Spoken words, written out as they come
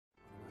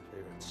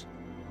Paredes.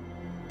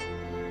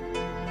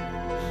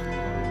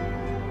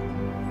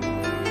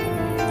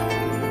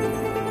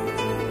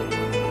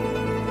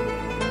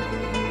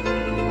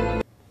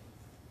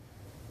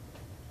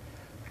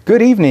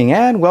 Good evening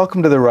and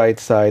welcome to The Right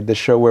Side, the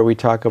show where we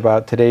talk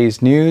about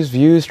today's news,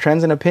 views,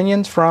 trends, and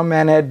opinions from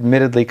an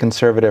admittedly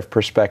conservative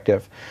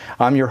perspective.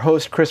 I'm your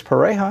host, Chris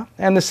Pareja,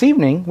 and this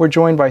evening we're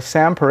joined by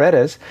Sam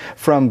Paredes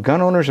from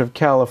Gun Owners of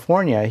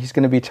California. He's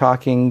going to be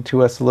talking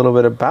to us a little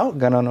bit about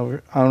Gun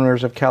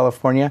Owners of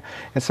California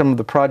and some of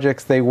the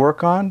projects they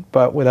work on,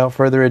 but without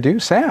further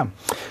ado, Sam.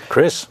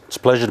 Chris, it's a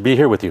pleasure to be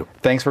here with you.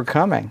 Thanks for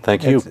coming.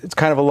 Thank you. It's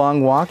kind of a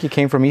long walk. You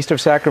came from east of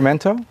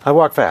Sacramento? I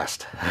walk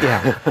fast.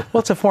 Yeah.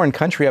 Well, it's a foreign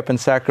country up in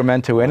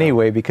Sacramento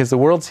anyway, because the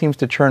world seems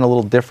to turn a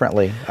little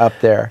differently up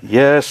there.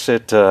 Yes, I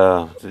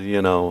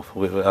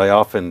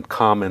often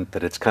comment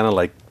that it's kind of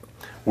like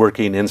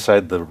working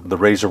inside the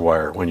razor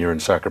wire when you're in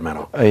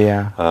Sacramento.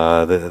 Yeah.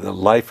 The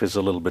life is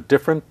a little bit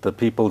different. The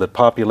people that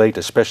populate,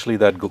 especially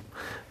that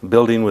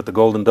building with the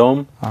Golden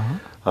Dome,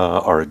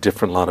 are a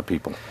different lot of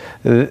people.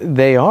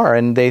 They are,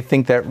 and they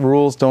think that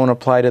rules don't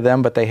apply to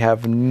them, but they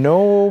have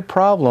no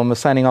problem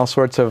assigning all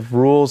sorts of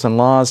rules and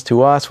laws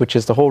to us, which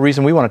is the whole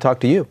reason we want to talk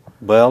to you.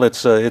 Well,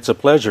 it's a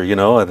pleasure, you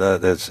know.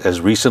 As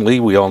recently,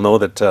 we all know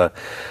that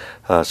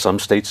some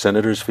state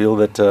senators feel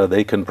that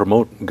they can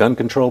promote gun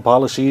control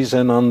policies,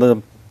 and on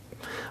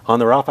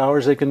their off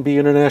hours, they can be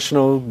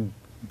international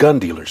gun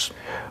dealers.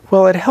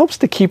 Well, it helps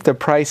to keep the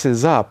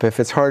prices up if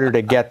it's harder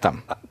to get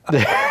them.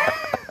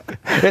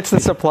 It's the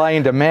supply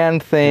and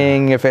demand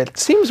thing. If it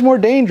seems more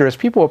dangerous,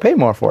 people will pay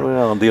more for it.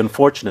 Well, the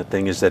unfortunate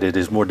thing is that it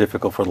is more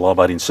difficult for the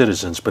law-abiding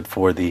citizens, but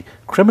for the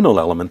criminal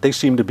element, they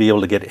seem to be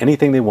able to get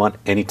anything they want,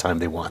 anytime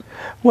they want.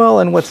 Well,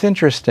 and what's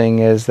interesting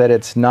is that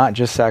it's not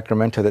just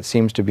Sacramento that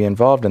seems to be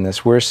involved in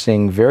this. We're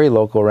seeing very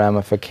local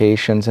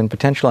ramifications and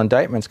potential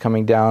indictments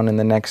coming down in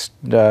the next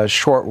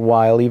short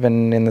while,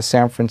 even in the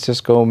San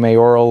Francisco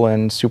mayoral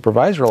and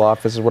supervisory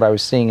office is what I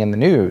was seeing in the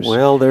news.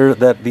 Well,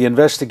 the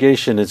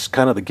investigation is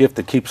kind of the gift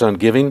that keeps on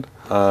giving.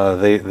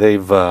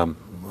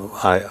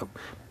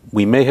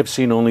 We may have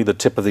seen only the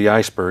tip of the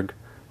iceberg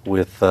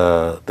with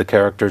the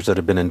characters that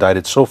have been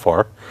indicted so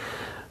far,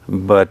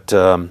 but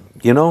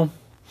you know,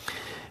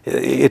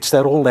 it's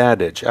that old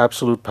adage: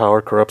 absolute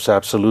power corrupts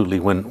absolutely.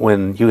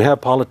 When you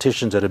have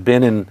politicians that have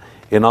been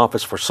in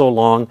office for so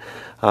long,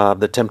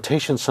 the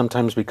temptation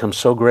sometimes becomes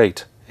so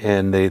great,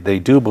 and they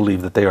do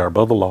believe that they are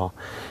above the law,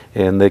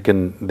 and they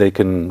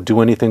can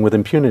do anything with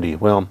impunity.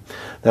 Well,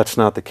 that's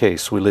not the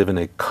case. We live in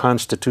a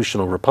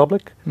constitutional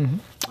republic,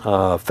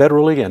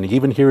 federally, and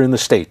even here in the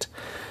state.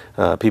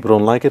 People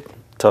don't like it,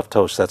 tough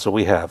toast, that's what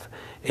we have.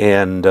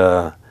 And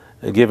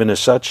given as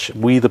such,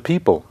 we the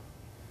people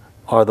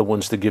are the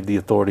ones that give the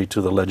authority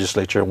to the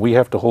legislature, and we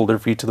have to hold their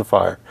feet to the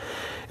fire.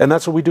 And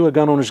that's what we do at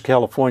Gun Owners of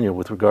California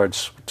with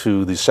regards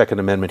to the Second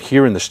Amendment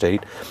here in the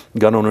state.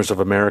 Gun Owners of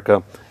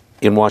America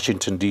in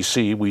Washington,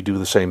 D.C., we do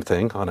the same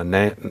thing on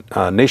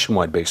a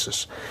nationwide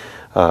basis,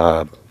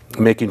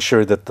 making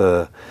sure that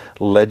the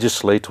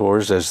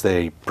legislators, as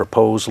they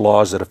propose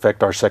laws that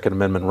affect our Second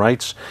Amendment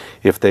rights,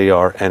 if they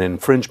are an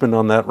infringement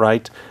on that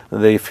right,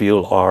 they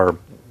feel our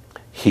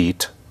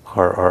heat,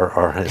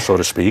 our so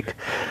to speak.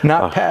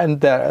 Not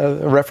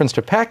a reference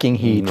to packing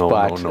heat, no,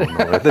 but no.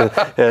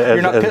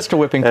 You're not pistol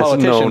whipping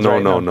politicians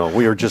right now. No.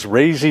 We are just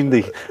raising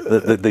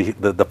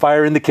the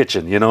fire in the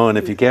kitchen, you know. And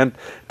if you can't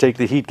take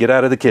the heat, get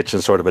out of the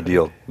kitchen, sort of a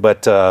deal.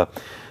 But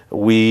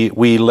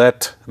we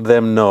let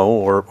them know,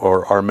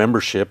 or our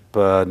membership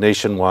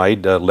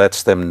nationwide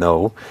lets them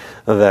know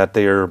that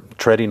they are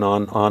treading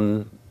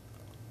on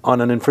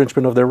an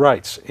infringement of their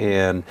rights.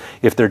 And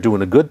if they're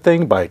doing a good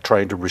thing by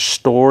trying to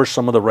restore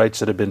some of the rights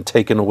that have been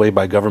taken away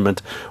by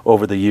government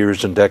over the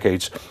years and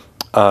decades,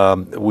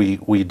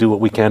 we do what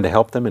we can to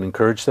help them and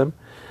encourage them.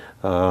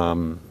 We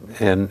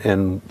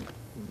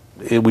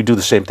do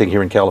the same thing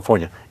here in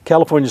California.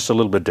 California's a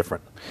little bit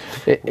different.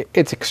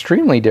 It's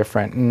extremely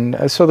different.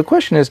 And so the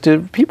question is,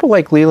 do people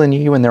like Leland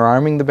Yee, when they're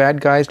arming the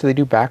bad guys, do they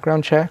do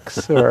background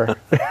checks? Or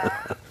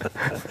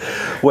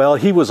Well,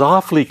 he was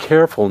awfully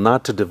careful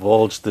not to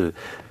divulge the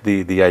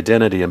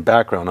identity and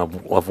background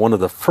of one of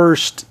the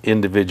first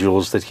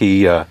individuals that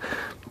he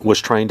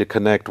was trying to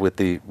connect with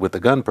the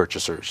gun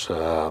purchasers.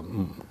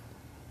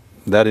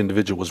 That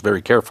individual was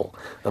very careful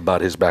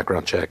about his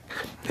background check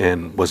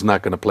and was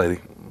not going to play.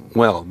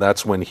 Well,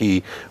 that's when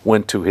he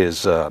went to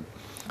his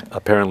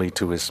apparently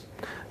to his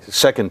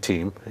second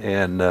team,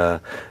 and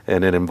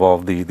it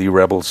involved the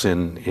rebels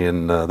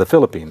in the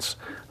Philippines,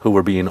 who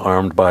were being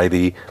armed by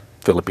the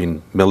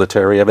Philippine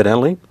military,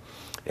 evidently,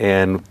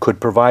 and could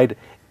provide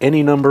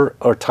any number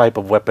or type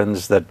of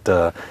weapons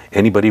that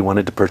anybody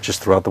wanted to purchase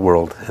throughout the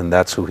world. And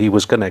that's who he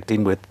was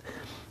connecting with,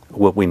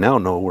 what we now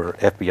know were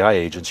FBI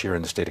agents here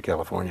in the state of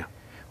California.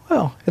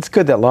 Well, it's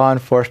good that law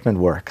enforcement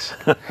works.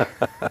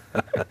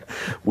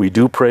 We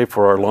do pray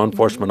for our law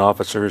enforcement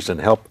officers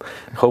and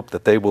hope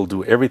that they will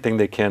do everything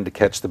they can to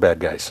catch the bad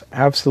guys.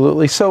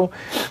 Absolutely. So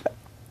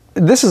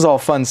this is all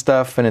fun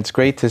stuff, and it's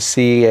great to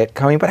see it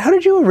coming. But how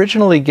did you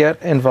originally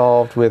get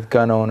involved with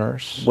gun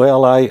owners?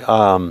 Well,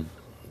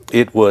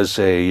 It was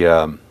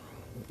an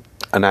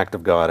act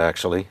of God,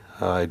 actually.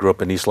 I grew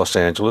up in East Los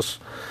Angeles,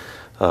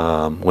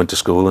 went to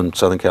school in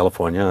Southern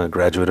California, a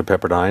graduate of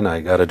Pepperdine.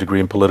 I got a degree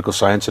in political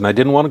science, and I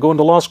didn't want to go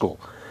into law school,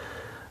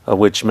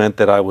 which meant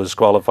that I was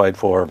qualified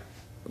for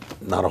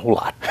not a whole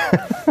lot.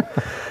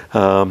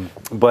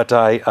 But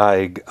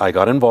I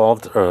got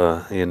involved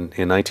in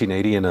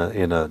 1980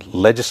 in a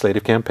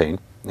legislative campaign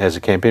as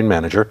a campaign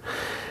manager,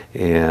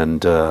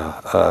 and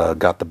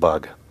got the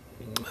bug.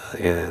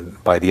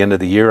 And by the end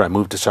of the year, I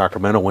moved to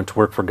Sacramento, went to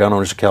work for Gun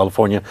Owners of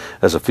California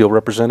as a field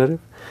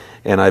representative,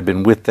 and I've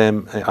been with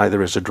them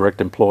either as a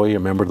direct employee, a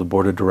member of the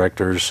board of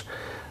directors,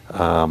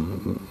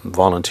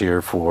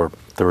 volunteer for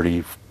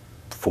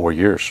 34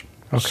 years.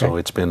 Okay. So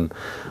it's been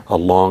a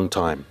long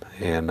time,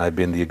 and I've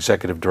been the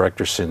executive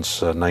director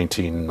since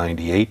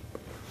 1998,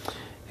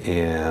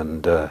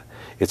 and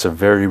it's a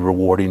very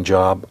rewarding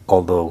job,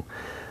 although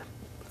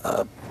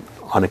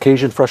on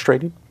occasion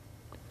frustrating.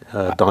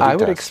 I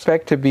would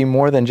expect to be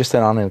more than just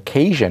on an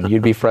occasion.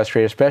 You'd be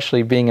frustrated,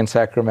 especially being in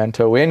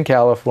Sacramento, in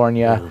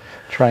California,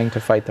 trying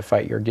to fight the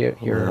fight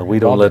you're we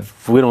don't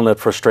let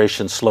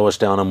frustration slow us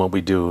down on what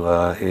we do.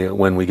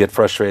 When we get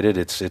frustrated,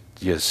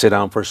 you sit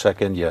down for a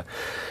second, you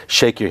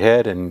shake your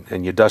head,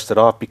 and you dust it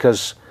off,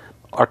 because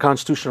our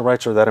constitutional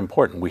rights are that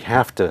important. We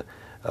have to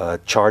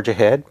charge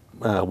ahead.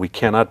 We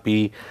cannot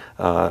be,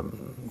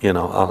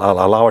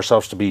 allow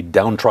ourselves to be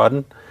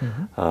downtrodden.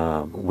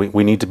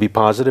 We need to be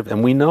positive,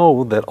 and we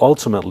know that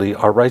ultimately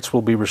our rights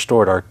will be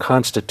restored. Our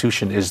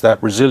Constitution is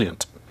that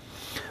resilient.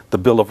 The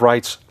Bill of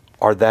Rights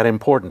are that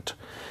important.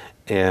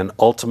 And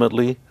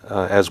ultimately,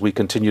 as we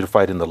continue to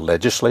fight in the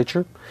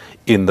legislature,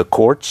 in the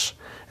courts,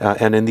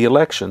 and in the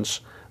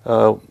elections,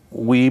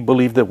 we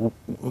believe that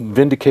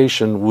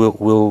vindication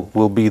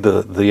will be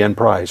the end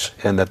prize,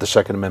 and that the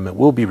Second Amendment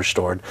will be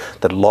restored,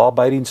 that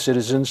law-abiding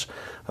citizens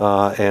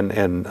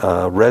and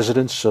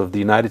residents of the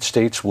United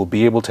States will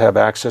be able to have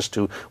access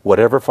to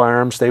whatever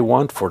firearms they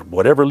want for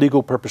whatever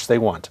legal purpose they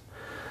want.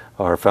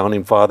 Our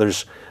founding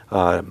fathers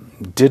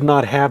did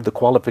not have the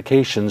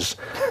qualifications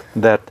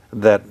that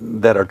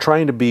are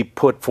trying to be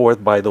put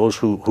forth by those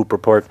who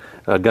purport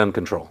gun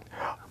control.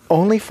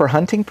 Only for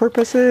hunting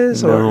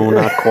purposes? No,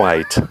 not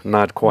quite.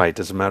 Not quite.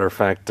 As a matter of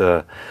fact,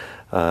 to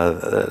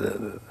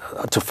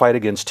fight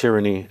against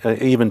tyranny,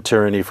 even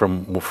tyranny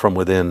from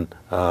within,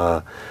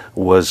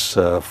 was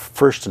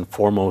first and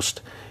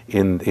foremost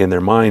in their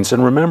minds.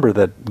 And remember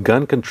that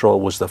gun control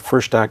was the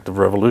first act of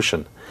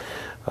revolution.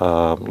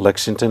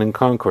 Lexington and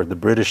Concord, the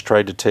British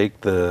tried to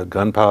take the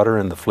gunpowder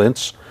and the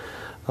flints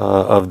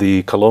of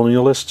the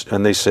colonialists,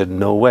 and they said,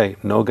 no way,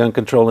 no gun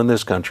control in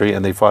this country,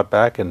 and they fought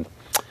back, and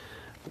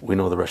we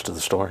know the rest of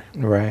the story.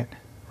 Right,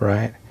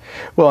 right.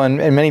 Well, and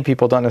many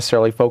people don't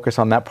necessarily focus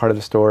on that part of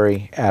the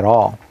story at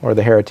all, or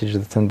the heritage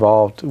that's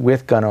involved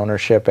with gun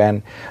ownership,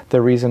 and the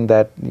reason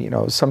that,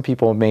 some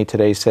people may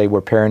today say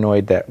we're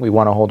paranoid that we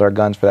want to hold our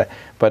guns for that,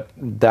 but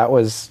that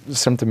was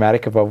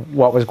symptomatic of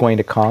what was going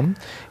to come.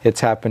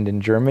 It's happened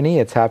in Germany,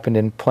 it's happened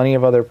in plenty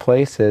of other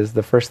places.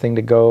 The first thing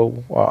to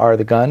go are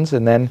the guns,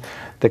 and then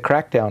the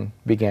crackdown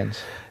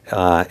begins.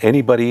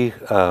 Anybody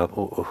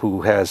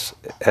who has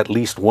at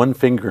least one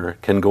finger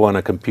can go on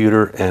a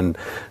computer and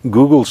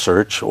Google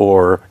search,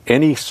 or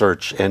any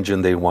search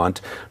engine they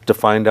want, to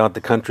find out the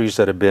countries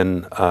that have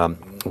been,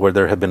 where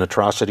there have been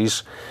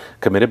atrocities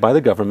committed by the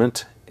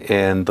government,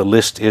 and the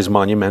list is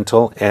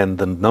monumental, and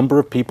the number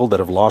of people that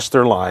have lost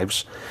their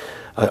lives,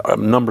 a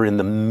number in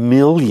the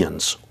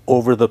millions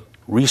over the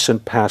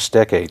recent past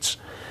decades,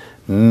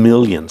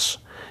 millions.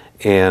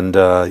 And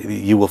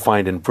you will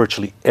find in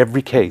virtually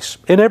every case,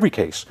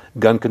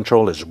 gun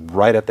control is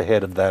right at the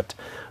head of that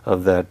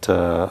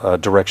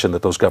direction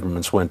that those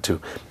governments went to.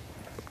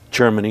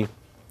 Germany,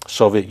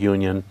 Soviet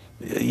Union,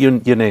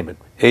 you name it,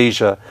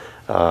 Asia,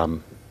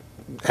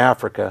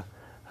 Africa,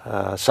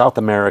 South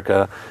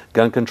America,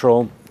 gun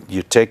control.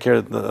 You take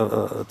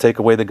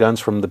away the guns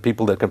from the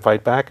people that can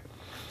fight back,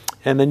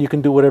 and then you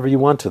can do whatever you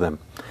want to them.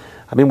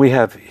 I mean, we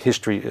have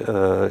history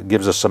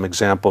gives us some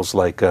examples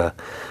like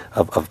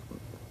of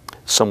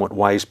somewhat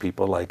wise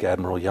people like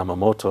Admiral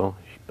Yamamoto,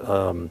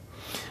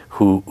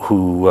 who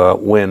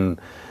when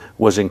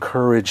was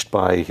encouraged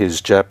by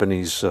his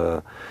Japanese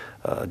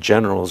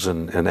generals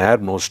and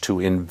admirals to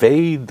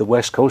invade the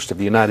west coast of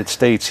the United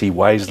States, he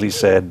wisely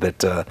said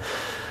that,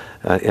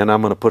 and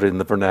I'm going to put it in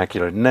the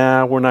vernacular,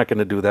 nah, we're not going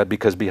to do that,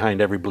 because behind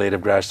every blade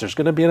of grass there's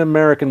going to be an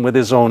American with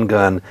his own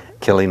gun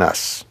killing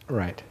us.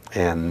 Right.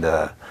 And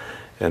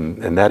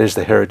that is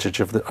the heritage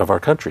of our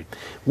country.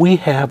 We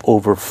have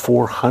over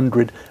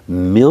 400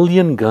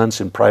 million guns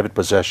in private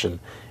possession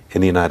in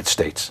the United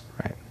States.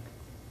 Right.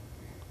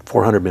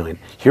 400 million.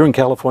 Here in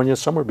California,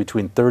 somewhere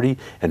between 30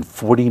 and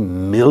 40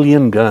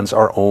 million guns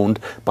are owned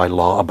by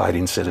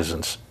law-abiding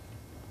citizens.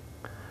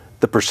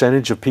 The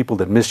percentage of people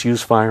that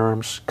misuse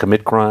firearms,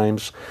 commit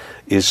crimes,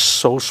 is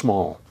so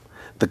small.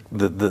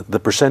 The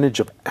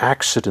percentage of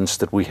accidents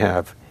that we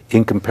have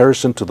in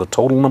comparison to the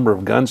total number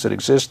of guns that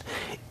exist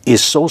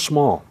is so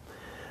small.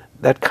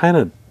 That kind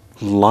of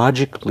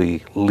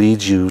logically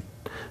leads you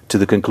to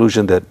the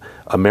conclusion that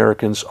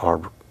Americans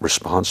are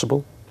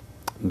responsible,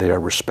 they are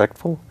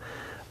respectful,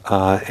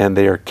 and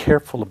they are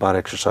careful about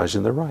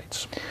exercising their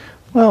rights.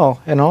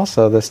 Well, and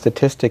also the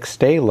statistics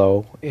stay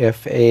low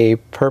if a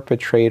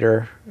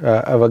perpetrator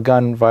of a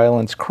gun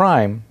violence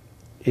crime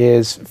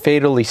is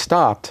fatally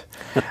stopped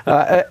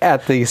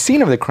at the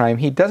scene of the crime.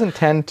 He doesn't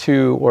tend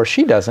to, or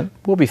she doesn't,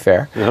 we'll be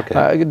fair,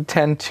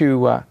 tend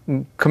to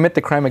commit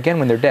the crime again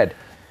when they're dead.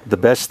 The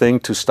best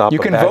thing to stop you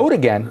can vote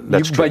again,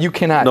 but you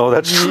cannot. No,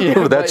 that's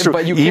true. That's true.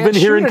 But you even can't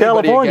here in shoot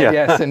anybody California.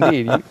 again. Yes,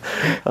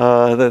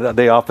 indeed.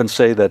 They often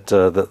say that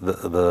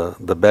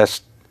the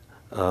best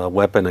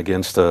weapon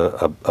against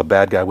a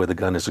bad guy with a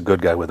gun is a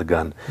good guy with a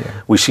gun.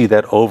 Yeah. We see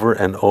that over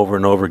and over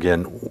and over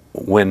again.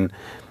 When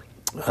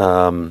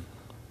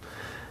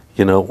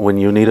when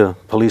you need a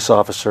police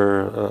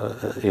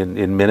officer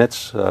in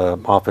minutes,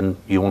 often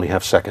you only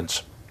have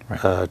seconds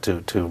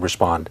to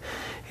respond,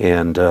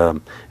 and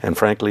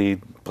frankly,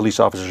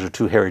 police officers are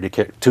too heavy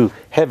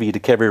to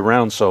carry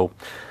around. So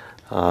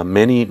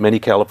many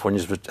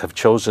Californians have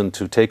chosen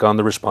to take on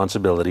the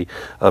responsibility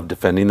of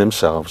defending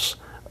themselves,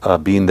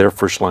 being their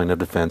first line of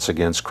defense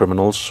against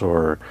criminals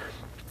or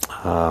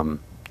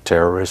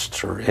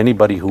terrorists or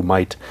anybody who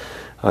might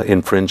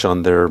infringe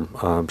on their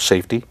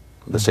safety,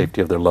 the safety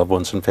of their loved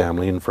ones and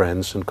family and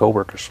friends and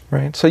coworkers.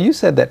 Right. So you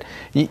said that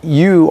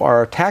you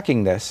are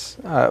attacking this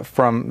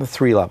from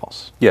 3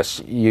 levels.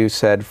 Yes. You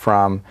said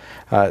from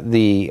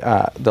the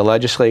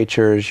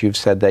legislatures. You've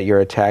said that you're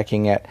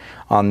attacking it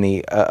on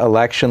the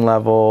election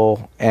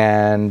level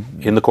and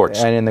in the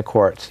courts. And in the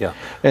courts. Yeah.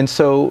 And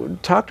so,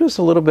 talk to us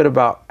a little bit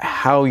about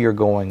how you're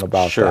going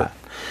about Sure. that.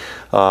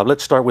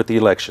 Let's start with the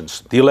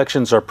elections. The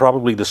elections are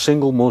probably the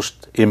single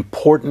most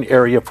important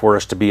area for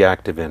us to be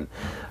active in.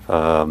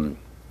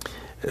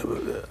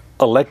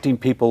 Electing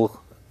people,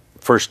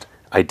 first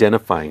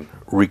identifying,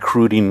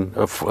 recruiting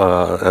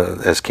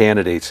as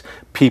candidates,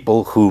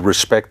 people who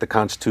respect the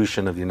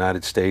Constitution of the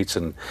United States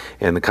and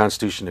the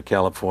Constitution of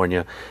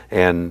California,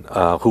 and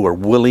who are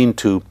willing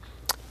to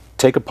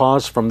take a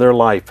pause from their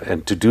life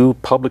and to do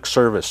public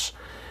service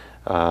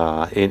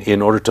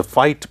in order to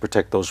fight to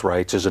protect those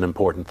rights is an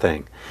important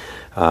thing.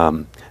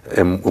 And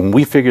when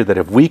we figure that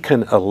if we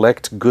can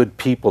elect good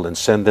people and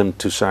send them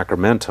to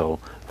Sacramento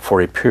for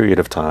a period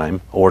of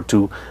time, or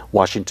to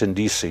Washington,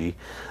 D.C.,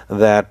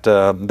 that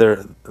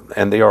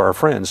they are our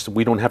friends,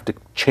 we don't have to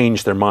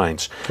change their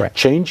minds. Right.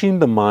 Changing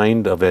the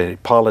mind of a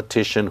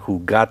politician who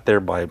got there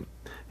by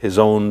his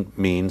own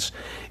means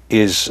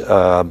is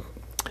a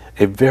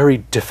very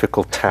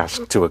difficult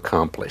task to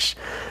accomplish.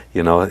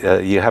 You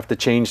you have to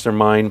change their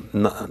mind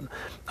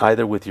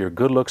either with your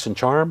good looks and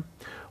charm,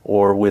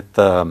 or with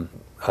the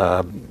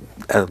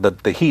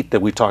heat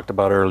that we talked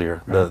about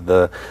earlier, right.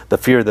 the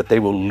fear that they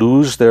will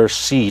lose their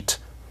seat,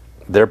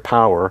 their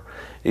power,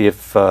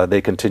 if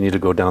they continue to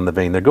go down the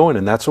vein they're going.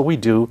 And that's what we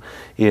do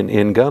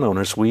in gun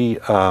owners. We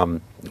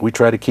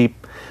try to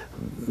keep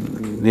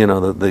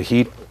the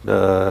heat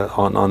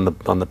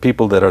on the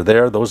people that are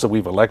there, those that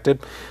we've elected.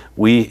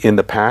 We, in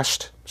the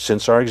past,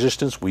 since our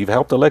existence, we've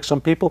helped elect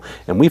some people,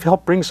 and we've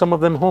helped bring some of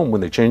them home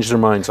when they changed their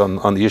minds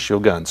on the issue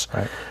of guns.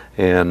 Right.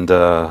 And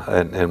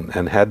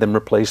had them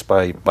replaced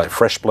by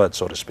fresh blood,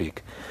 so to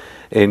speak.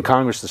 In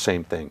Congress, the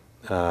same thing.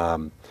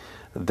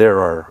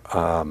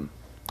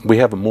 We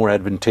have a more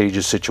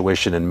advantageous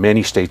situation in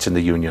many states in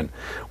the Union,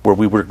 where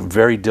we work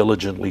very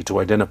diligently to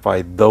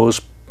identify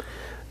those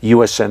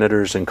U.S.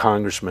 senators and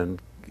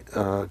congressmen,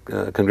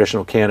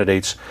 congressional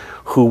candidates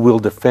who will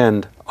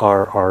defend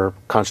our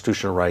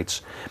constitutional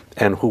rights,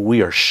 and who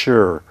we are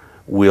sure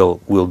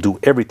will do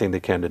everything they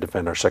can to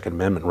defend our Second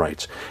Amendment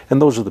rights.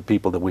 And those are the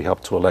people that we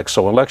help to elect.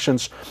 So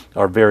elections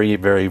are very,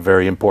 very,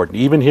 very important.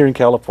 Even here in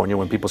California,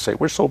 when people say,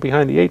 we're so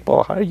behind the 8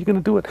 ball, how are you going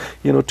to do it?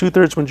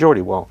 2/3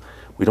 majority. Well,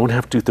 we don't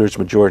have 2/3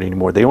 majority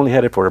anymore. They only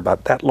had it for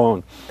about that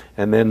long.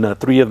 And then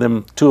 2 of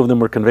them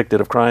were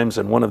convicted of crimes,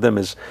 and one of them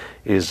is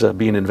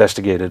being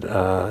investigated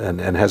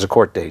and has a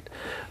court date.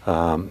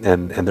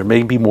 And there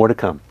may be more to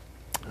come.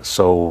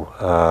 So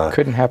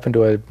couldn't happen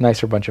to a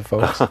nicer bunch of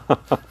folks.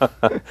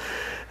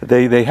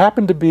 They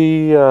happen to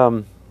be,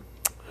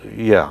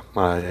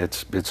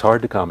 it's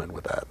hard to comment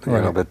with that.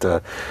 Right.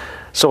 But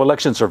so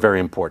elections are very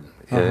important.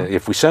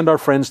 If we send our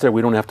friends there,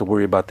 we don't have to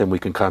worry about them. We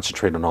can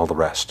concentrate on all the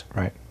rest.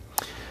 Right.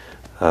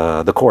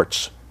 The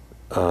courts.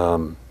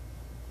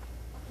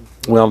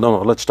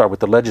 Let's start with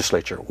the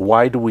legislature.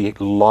 Why do we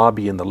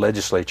lobby in the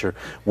legislature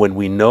when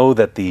we know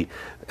that the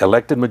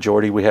elected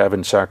majority we have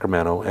in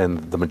Sacramento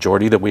and the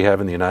majority that we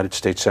have in the United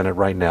States Senate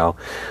right now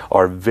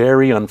are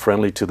very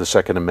unfriendly to the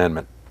Second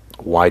Amendment?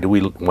 Why do we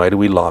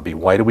lobby?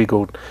 Why do we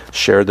go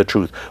share the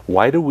truth?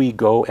 Why do we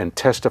go and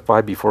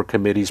testify before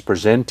committees,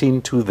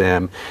 presenting to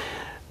them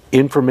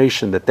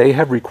information that they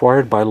have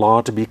required by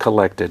law to be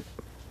collected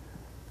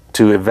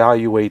to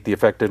evaluate the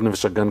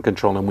effectiveness of gun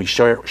control, and we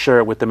share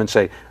it with them and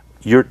say,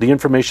 the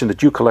information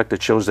that you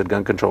collected shows that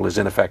gun control is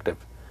ineffective.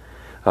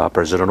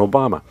 President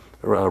Obama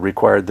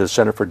required the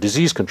Center for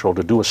Disease Control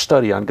to do a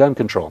study on gun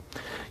control.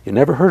 You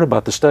never heard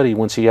about the study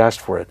once he asked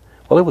for it.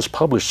 Well, it was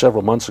published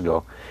several months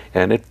ago,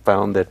 and it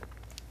found that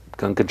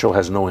gun control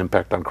has no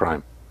impact on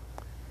crime.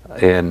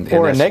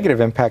 Or a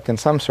negative impact in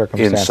some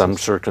circumstances. In some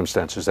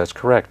circumstances, that's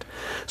correct.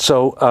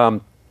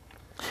 So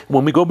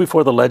when we go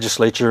before the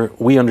legislature,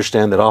 we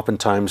understand that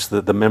oftentimes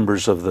the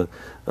members of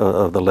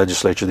the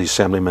legislature, the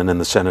assemblymen and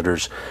the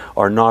senators,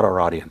 are not our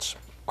audience.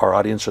 Our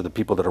audience are the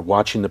people that are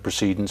watching the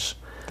proceedings,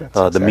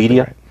 the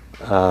media,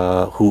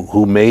 right.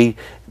 Who may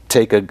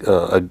take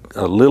a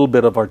little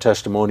bit of our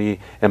testimony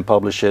and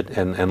publish it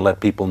and let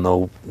people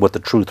know what the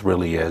truth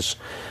really is.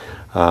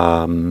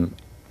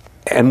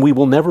 And we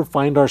will never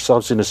find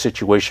ourselves in a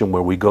situation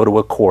where we go to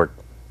a court,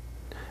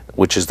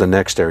 which is the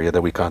next area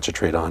that we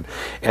concentrate on,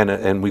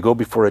 and we go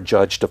before a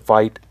judge to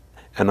fight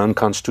an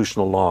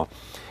unconstitutional law.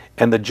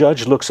 And the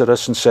judge looks at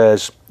us and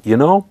says, you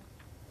know,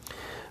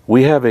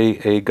 we have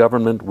a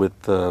government with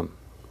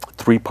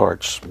three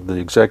parts, the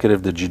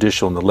executive, the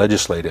judicial, and the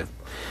legislative.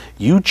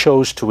 You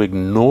chose to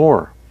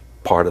ignore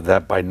part of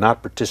that by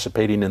not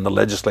participating in the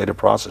legislative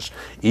process.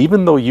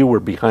 Even though you were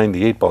behind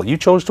the eight ball, you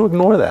chose to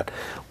ignore that.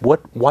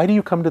 Why do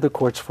you come to the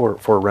courts for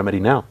a remedy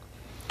now?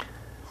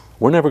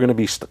 We're never going to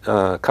be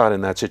caught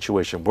in that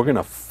situation. We're going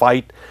to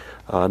fight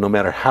no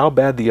matter how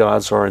bad the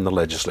odds are in the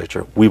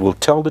legislature. We will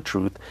tell the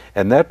truth,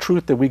 and that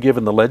truth that we give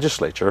in the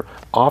legislature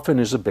often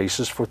is a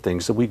basis for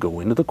things that we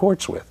go into the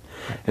courts with.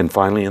 And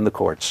finally, in the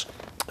courts,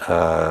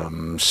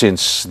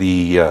 since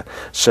the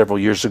several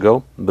years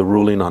ago, the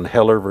ruling on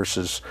Heller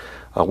versus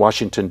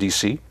Washington,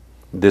 D.C.,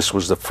 this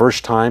was the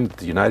first time that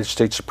the United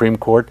States Supreme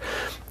Court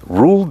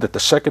ruled that the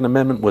Second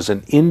Amendment was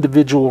an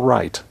individual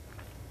right,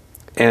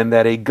 and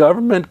that a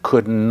government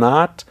could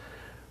not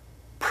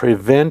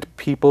prevent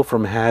people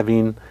from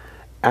having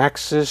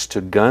access to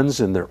guns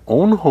in their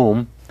own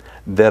home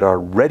that are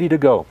ready to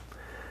go.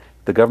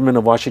 The government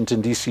of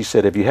Washington, D.C.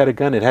 said if you had a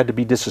gun, it had to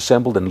be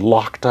disassembled and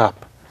locked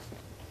up.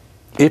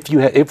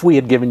 If we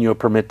had given you a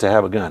permit to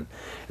have a gun,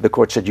 the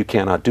court said you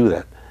cannot do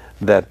that.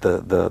 That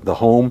the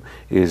home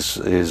is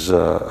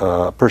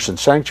a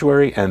person's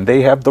sanctuary, and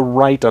they have the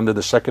right under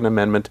the Second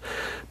Amendment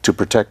to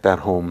protect that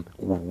home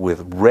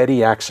with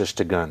ready access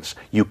to guns.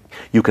 You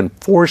can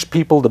force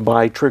people to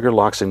buy trigger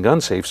locks and gun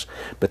safes,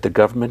 but the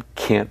government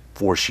can't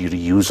force you to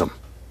use them.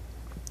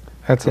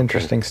 That's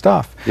interesting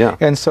stuff. Yeah.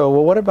 And so,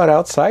 well, what about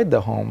outside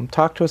the home?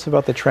 Talk to us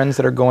about the trends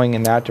that are going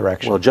in that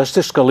direction. Well,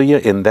 Justice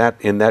Scalia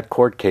in that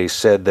court case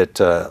said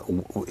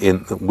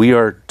that we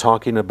are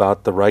talking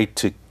about the right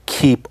to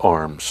keep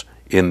arms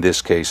in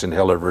this case, in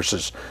Heller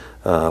versus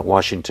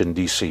Washington,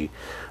 D.C.,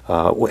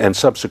 and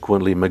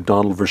subsequently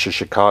McDonald versus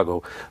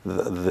Chicago,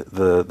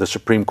 the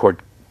Supreme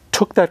Court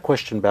took that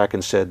question back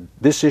and said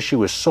this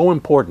issue is so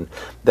important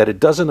that it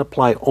doesn't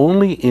apply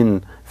only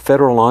in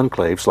federal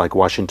enclaves like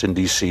Washington,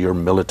 D.C., or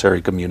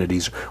military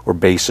communities or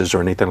bases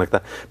or anything like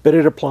that, but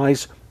it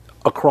applies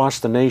across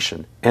the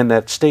nation, and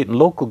that state and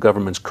local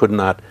governments could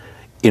not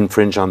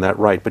infringe on that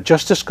right. But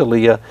Justice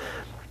Scalia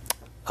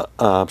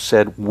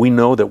said, we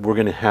know that we're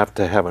going to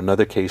have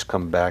another case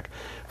come back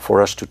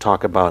for us to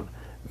talk about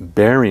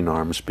bearing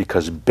arms,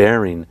 because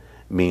bearing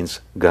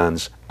means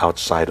guns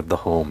outside of the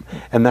home.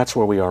 And that's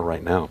where we are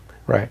right now.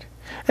 Right.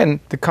 And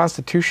the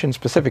Constitution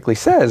specifically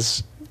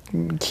says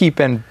keep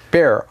and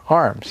bear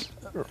arms.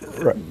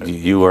 Right.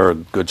 You are a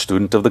good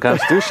student of the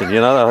Constitution.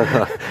 You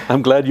know,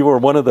 I'm glad you were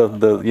one of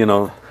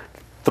the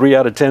 3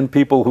 out of 10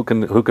 people who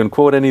can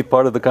quote any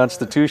part of the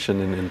Constitution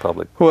in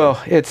public. Well,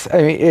 it's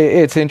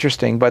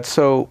interesting, but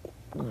so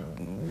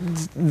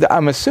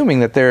I'm assuming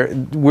that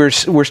we're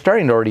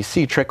starting to already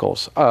see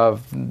trickles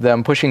of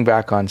them pushing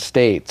back on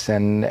states,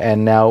 and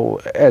now,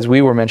 as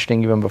we were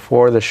mentioning even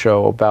before the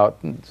show, about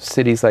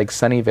cities like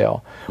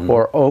Sunnyvale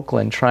or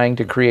Oakland trying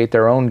to create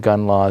their own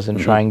gun laws and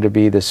trying to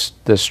be the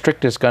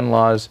strictest gun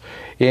laws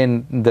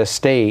in the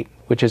state,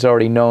 which is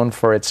already known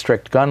for its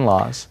strict gun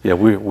laws. Yeah,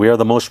 we are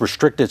the most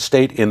restricted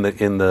state in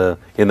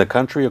the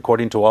country,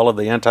 according to all of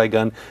the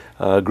anti-gun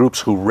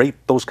groups who rate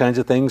those kinds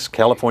of things.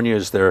 California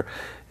is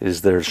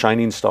their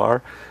shining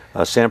star.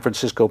 San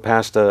Francisco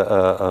passed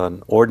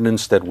an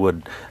ordinance that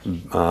would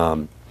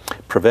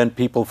prevent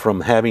people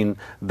from having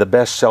the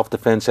best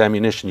self-defense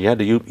ammunition. You had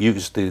to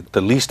use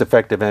the least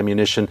effective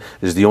ammunition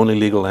is the only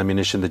legal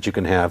ammunition that you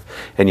can have,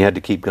 and you had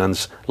to keep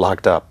guns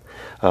locked up.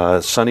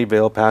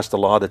 Sunnyvale passed a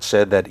law that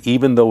said that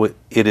even though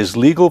it is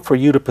legal for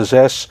you to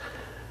possess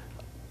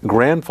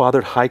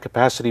grandfathered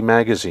high-capacity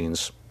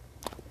magazines,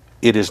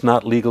 it is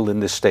not legal in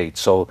this state.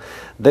 So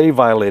they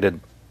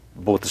violated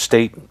both the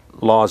state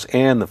laws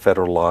and the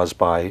federal laws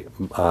by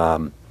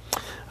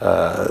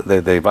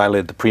they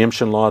violated the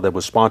preemption law that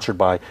was sponsored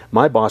by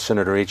my boss,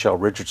 Senator H.L.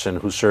 Richardson,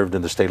 who served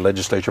in the state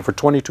legislature for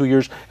 22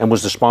 years and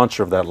was the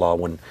sponsor of that law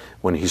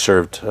when he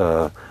served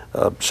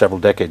several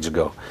decades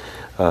ago.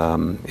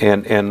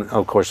 And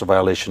of course a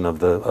violation of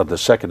the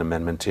Second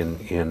Amendment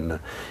in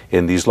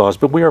these laws.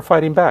 But we are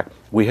fighting back.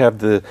 We have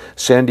the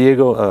San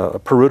Diego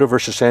Peruta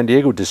versus San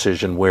Diego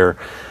decision where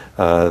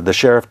the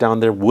sheriff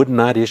down there would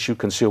not issue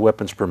concealed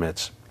weapons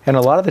permits. And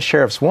a lot of the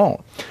sheriffs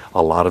won't.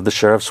 A lot of the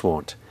sheriffs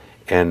won't.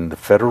 And the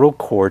federal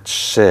court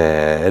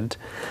said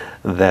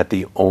that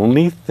the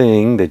only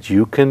thing that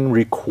you can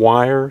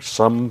require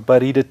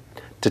somebody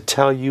to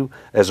tell you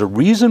as a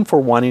reason for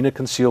wanting a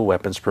concealed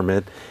weapons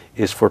permit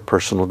is for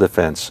personal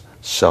defense,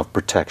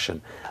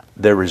 self-protection.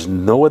 There is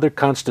no other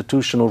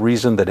constitutional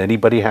reason that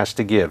anybody has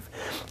to give.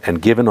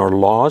 And given our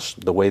laws,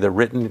 the way they're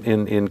written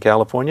in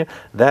California,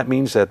 that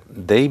means that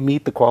they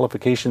meet the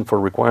qualification for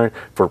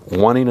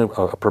wanting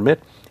a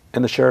permit,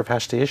 and the sheriff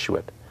has to issue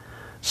it.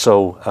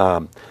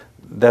 So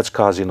that's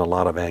causing a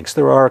lot of angst.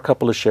 There are a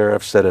couple of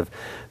sheriffs that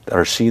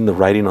are seeing the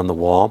writing on the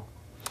wall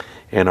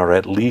and are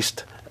at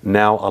least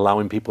now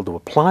allowing people to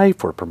apply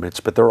for permits,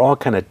 but they're all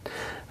kind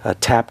of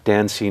tap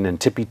dancing and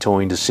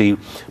tippy-toeing to see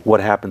what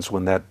happens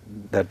when that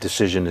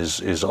decision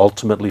is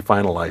ultimately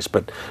finalized.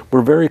 But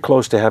we're very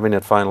close to having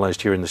it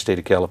finalized here in the state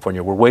of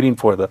California. We're waiting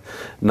for the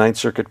Ninth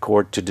Circuit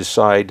Court to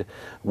decide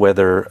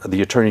whether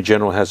the Attorney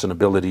General has an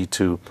ability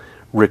to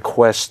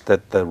request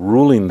that the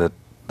ruling that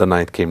the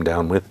Ninth came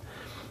down with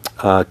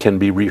can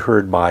be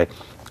reheard by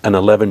an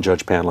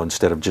 11-judge panel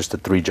instead of just a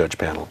 3-judge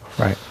panel.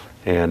 Right.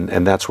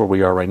 And that's where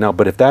we are right now.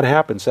 But if that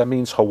happens, that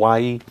means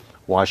Hawaii,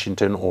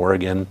 Washington,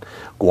 Oregon,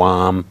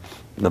 Guam,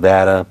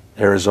 Nevada,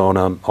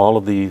 Arizona, all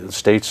of the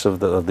states of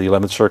the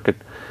 11th Circuit,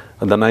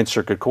 the Ninth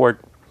Circuit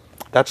Court,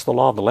 that's the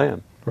law of the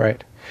land.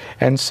 Right.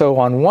 And so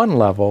on one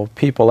level,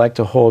 people like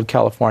to hold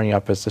California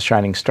up as the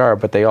shining star,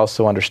 but they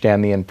also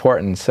understand the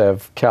importance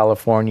of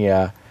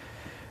California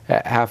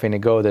having to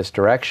go this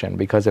direction,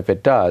 because if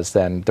it does,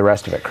 then the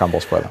rest of it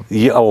crumbles for them.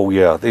 Yeah, oh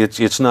yeah,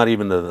 it's not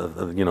even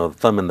the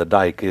thumb in the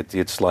dike.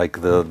 It's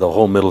like the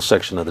whole middle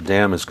section of the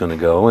dam is going to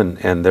go,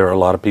 and there are a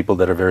lot of people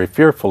that are very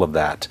fearful of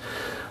that.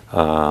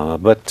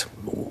 But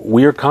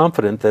we are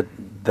confident that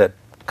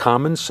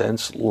common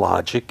sense,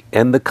 logic,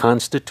 and the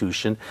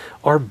Constitution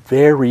are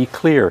very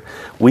clear.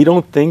 We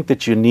don't think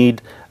that you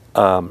need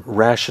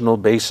rational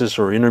basis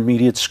or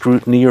intermediate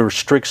scrutiny or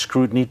strict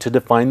scrutiny to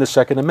define the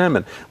Second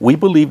Amendment. We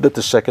believe that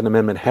the Second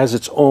Amendment has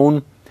its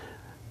own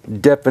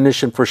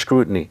definition for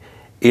scrutiny.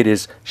 It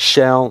is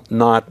shall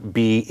not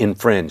be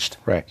infringed.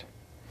 Right.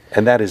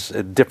 And that is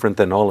different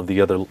than all of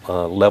the other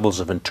levels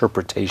of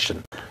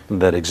interpretation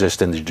that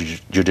exist in the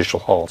judicial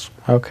halls.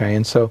 Okay,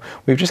 and so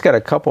we've just got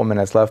a couple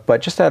minutes left,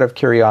 but just out of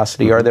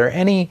curiosity, are there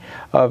any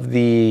of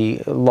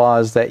the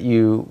laws that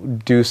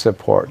you do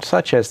support,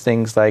 such as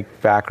things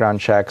like background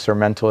checks or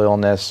mental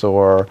illness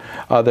or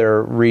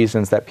other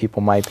reasons that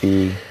people might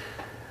be?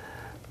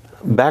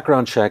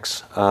 Background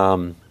checks,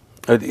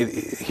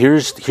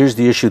 here's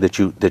the issue that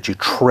you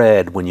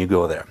tread when you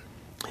go there.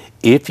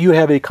 If you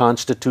have a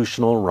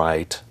constitutional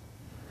right,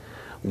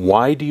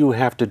 why do you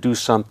have to do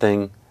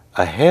something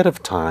ahead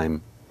of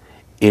time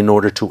in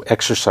order to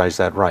exercise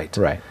that right?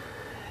 Right.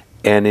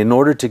 And in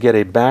order to get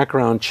a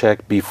background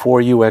check before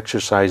you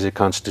exercise a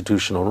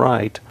constitutional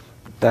right,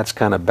 that's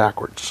kind of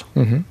backwards.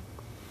 We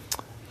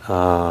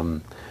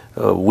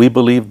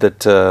believe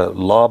that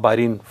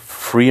law-abiding,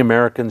 free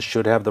Americans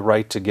should have the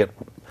right to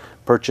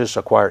purchase,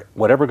 acquire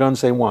whatever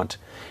guns they want.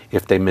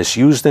 If they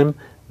misuse them,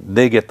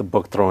 they get the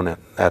book thrown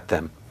at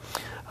them.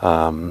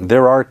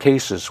 There are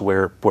cases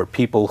where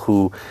people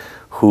who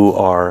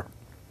are,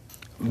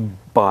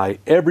 by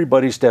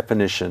everybody's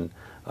definition,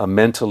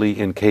 mentally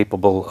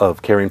incapable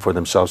of caring for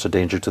themselves, a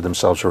danger to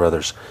themselves or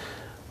others,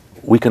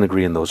 we can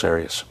agree in those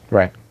areas.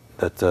 Right.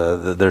 That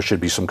there should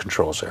be some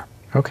controls there.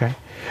 Okay.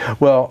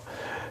 Well,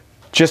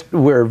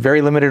 we're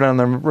very limited on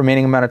the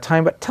remaining amount of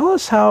time, but tell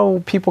us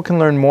how people can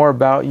learn more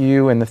about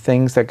you and the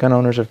things that gun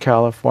owners of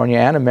California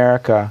and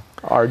America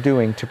are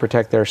doing to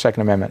protect their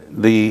Second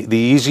Amendment. The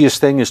easiest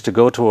thing is to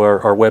go to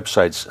our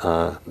websites,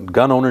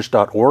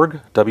 gunowners.org,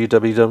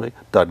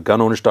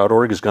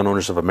 www.gunowners.org is Gun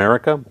Owners of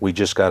America. We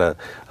just got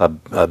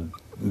a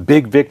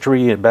big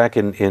victory back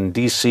in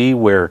D.C.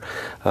 where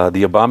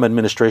the Obama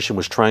administration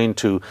was trying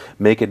to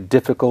make it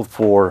difficult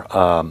for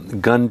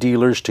gun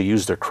dealers to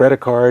use their credit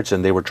cards,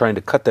 and they were trying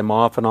to cut them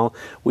off and all.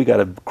 We got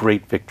a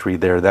great victory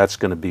there. That's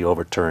going to be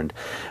overturned.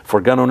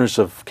 For gun owners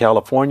of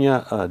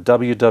California,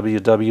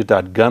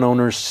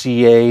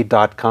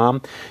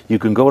 www.gunownersca.com. You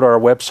can go to our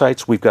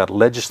websites. We've got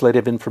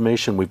legislative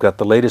information. We've got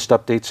the latest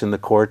updates in the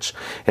courts,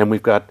 and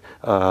we've got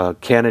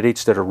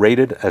candidates that are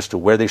rated as to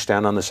where they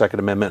stand on the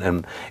Second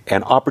Amendment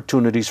and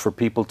opportunities for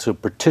people to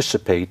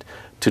participate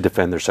to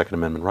defend their Second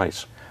Amendment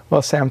rights.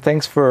 Well, Sam,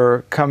 thanks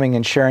for coming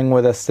and sharing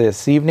with us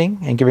this evening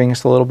and giving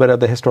us a little bit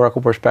of the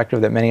historical perspective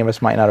that many of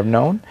us might not have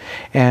known.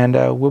 And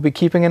we'll be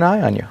keeping an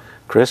eye on you.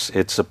 Chris,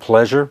 it's a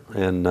pleasure,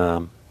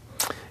 and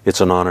it's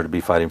an honor to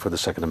be fighting for the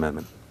Second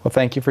Amendment. Well,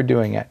 thank you for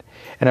doing it.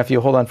 And if you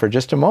hold on for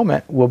just a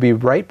moment, we'll be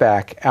right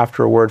back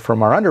after a word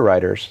from our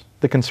underwriters,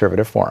 the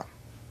Conservative Forum.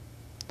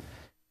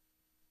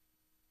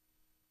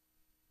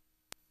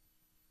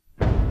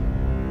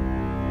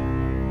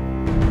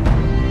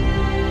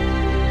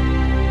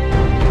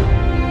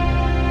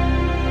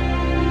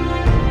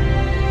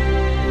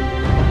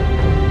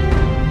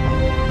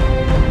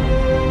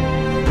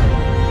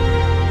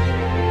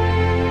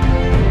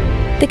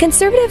 The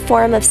Conservative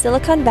Forum of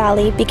Silicon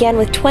Valley began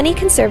with 20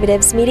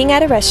 conservatives meeting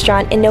at a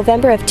restaurant in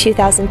November of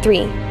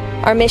 2003.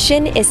 Our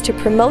mission is to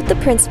promote the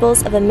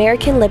principles of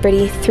American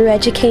liberty through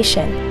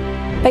education.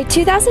 By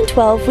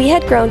 2012, we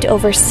had grown to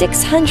over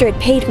 600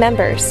 paid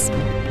members.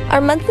 Our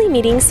monthly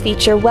meetings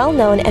feature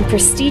well-known and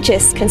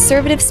prestigious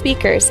conservative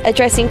speakers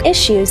addressing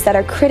issues that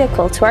are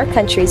critical to our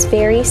country's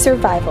very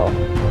survival.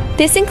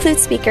 This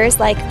includes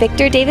speakers like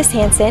Victor Davis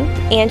Hanson,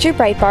 Andrew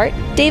Breitbart,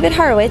 David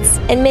Horowitz,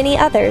 and many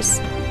others.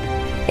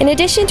 In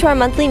addition to our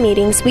monthly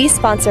meetings, we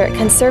sponsor a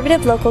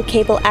conservative local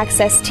cable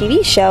access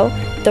TV show,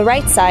 The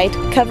Right Side,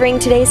 covering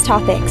today's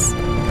topics.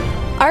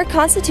 Our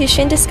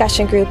Constitution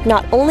discussion group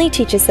not only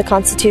teaches the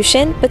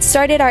Constitution, but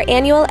started our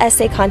annual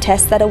essay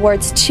contest that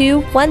awards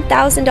 2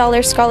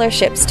 $1,000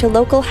 scholarships to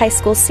local high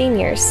school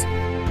seniors.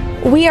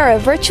 We are a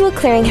virtual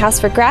clearinghouse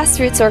for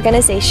grassroots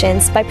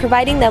organizations by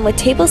providing them with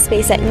table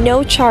space at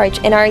no charge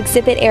in our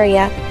exhibit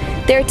area.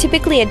 There are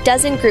typically a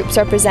dozen groups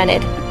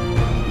represented.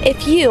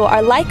 If you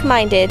are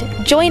like-minded,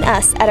 join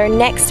us at our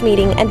next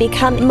meeting and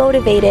become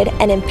motivated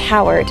and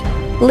empowered.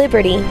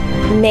 Liberty,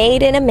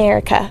 made in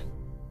America.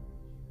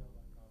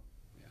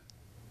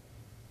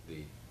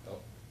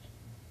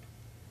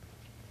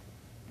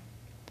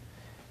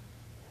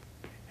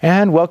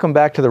 And welcome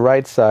back to The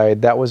Right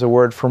Side. That was a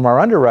word from our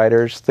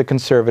underwriters, the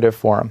Conservative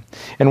Forum.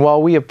 And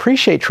while we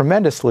appreciate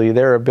tremendously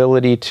their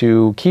ability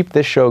to keep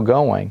this show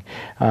going,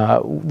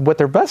 what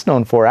they're best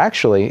known for,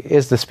 actually,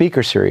 is the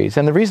speaker series.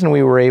 And the reason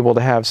we were able to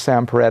have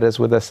Sam Paredes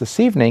with us this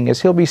evening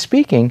is he'll be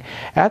speaking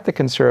at the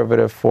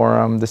Conservative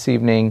Forum this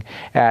evening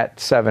at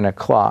 7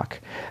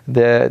 o'clock.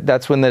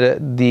 That's when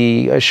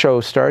the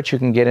show starts. You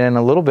can get in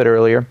a little bit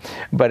earlier,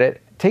 but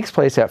it takes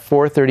place at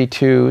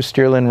 432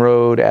 Stearland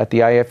Road at the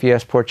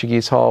IFES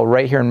Portuguese Hall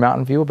right here in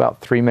Mountain View, about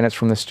 3 minutes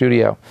from the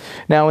studio.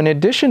 Now, in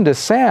addition to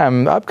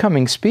Sam,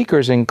 upcoming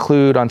speakers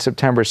include on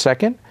September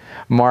 2nd,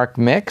 Mark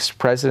Mix,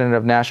 president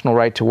of National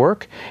Right to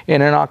Work,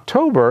 and in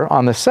October,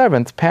 on the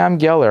 7th, Pam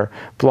Geller,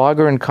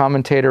 blogger and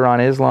commentator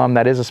on Islam.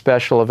 That is a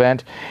special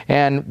event.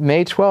 And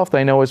May 12th,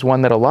 I know, is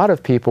one that a lot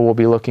of people will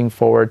be looking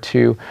forward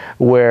to,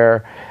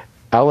 where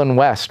Ellen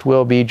West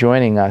will be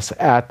joining us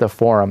at the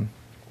forum.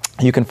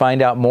 You can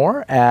find out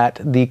more at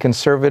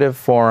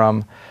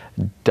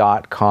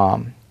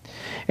theconservativeforum.com.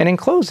 And in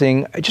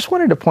closing, I just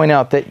wanted to point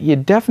out that you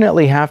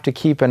definitely have to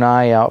keep an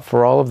eye out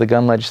for all of the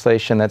gun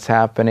legislation that's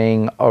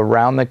happening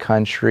around the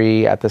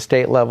country, at the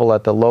state level,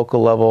 at the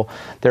local level.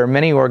 There are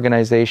many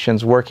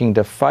organizations working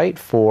to fight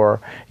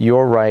for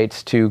your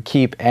rights to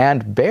keep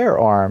and bear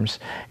arms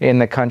in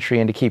the country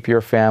and to keep your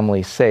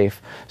family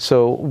safe.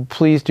 So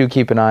please do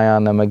keep an eye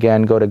on them.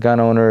 Again, go to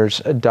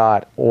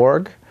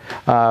gunowners.org.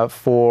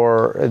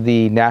 For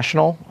the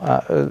national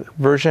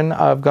version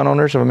of Gun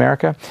Owners of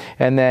America,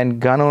 and then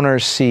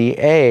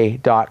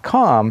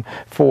gunownersca.com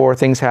for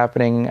things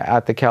happening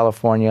at the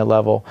California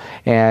level.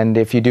 And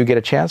if you do get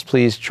a chance,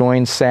 please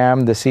join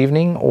Sam this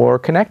evening or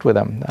connect with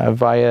him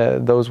via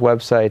those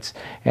websites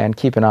and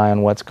keep an eye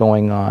on what's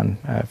going on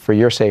for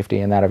your safety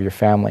and that of your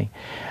family.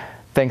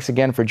 Thanks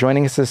again for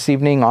joining us this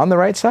evening on The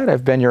Right Side.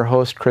 I've been your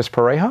host, Chris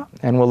Pareja,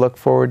 and we'll look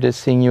forward to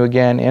seeing you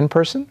again in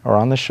person or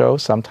on the show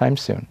sometime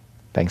soon.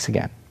 Thanks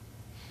again.